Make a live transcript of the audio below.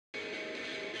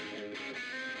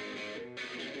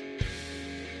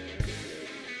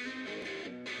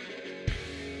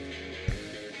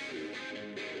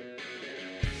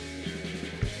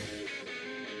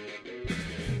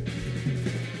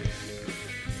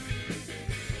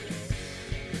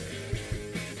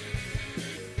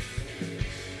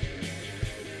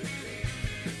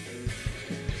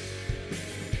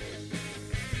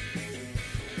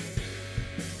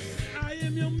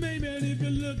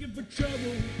looking for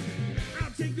trouble,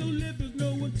 I'll take your lip, there's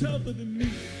no one tougher than me.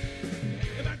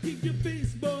 If I keep your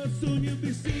face, boy, soon you'll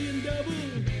be seeing double.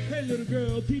 Hey, little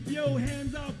girl, keep your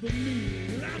hands off of me.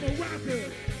 Well, I'm a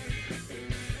rocker.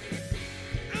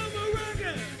 I'm a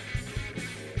rocker.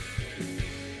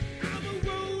 I'm a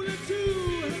roller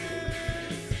too,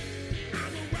 honey.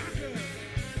 I'm a rocker.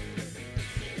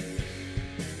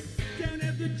 Down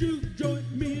at the juke joint,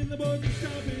 me and the boys are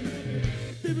stopping,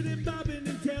 bibbing and bobbing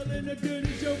and telling a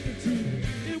dirty joke or two.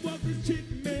 It was this chick,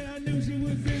 man, I knew she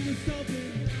was into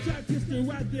something. So I kissed her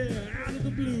right there, out of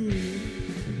the blue.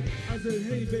 I said,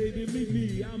 hey baby, meet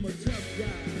me, I'm a tough guy.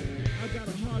 I got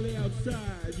a Harley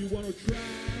outside, you wanna try?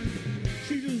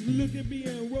 She just looked at me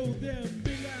and rolled them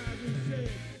big eyes and said,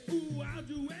 ooh, I'll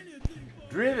do anything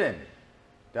for driven.co.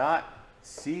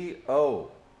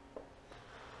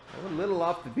 We're a little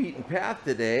off the beaten path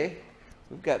today.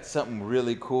 We've got something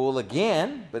really cool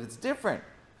again, but it's different.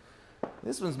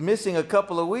 This one's missing a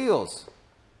couple of wheels.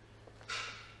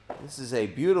 This is a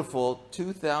beautiful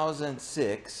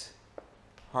 2006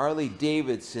 Harley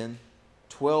Davidson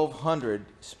 1200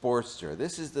 Sportster.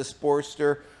 This is the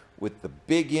Sportster with the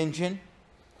big engine,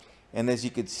 and as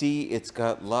you can see, it's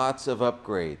got lots of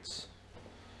upgrades.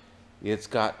 It's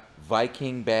got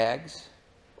Viking bags.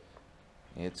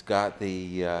 It's got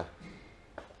the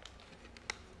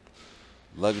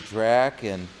luggage rack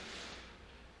and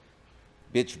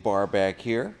bitch bar back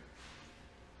here.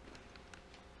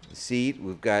 The seat,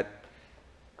 we've got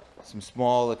some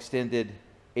small extended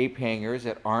ape hangers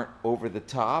that aren't over the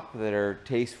top, that are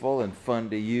tasteful and fun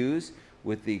to use,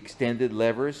 with the extended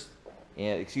levers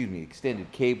and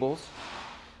extended cables,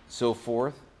 so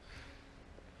forth.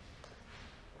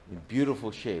 In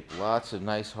beautiful shape, lots of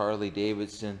nice Harley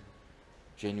Davidson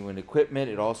genuine equipment.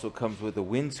 It also comes with a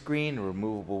windscreen, a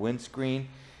removable windscreen,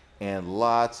 and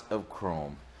lots of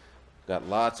chrome. Got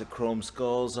lots of chrome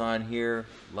skulls on here,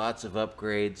 lots of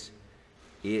upgrades.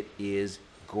 It is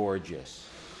gorgeous.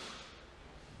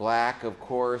 Black, of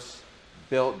course,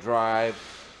 belt drive,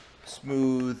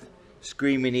 smooth,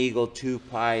 Screaming Eagle 2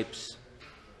 pipes.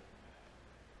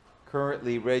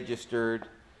 Currently registered.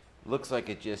 Looks like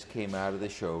it just came out of the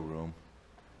showroom.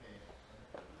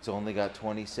 It's only got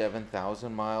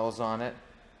 27,000 miles on it.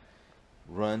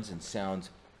 Runs and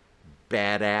sounds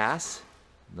badass.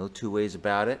 No two ways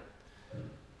about it.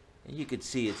 And you can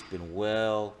see it's been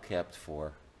well kept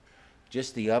for.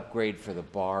 Just the upgrade for the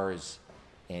bars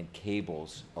and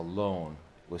cables alone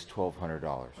was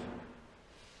 $1,200.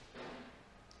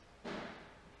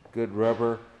 Good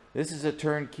rubber. This is a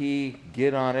turnkey,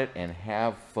 get on it and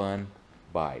have fun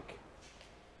bike.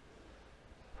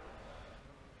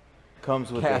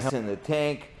 Comes with gas in the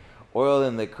tank, oil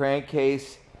in the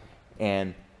crankcase,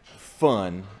 and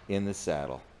fun in the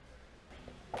saddle.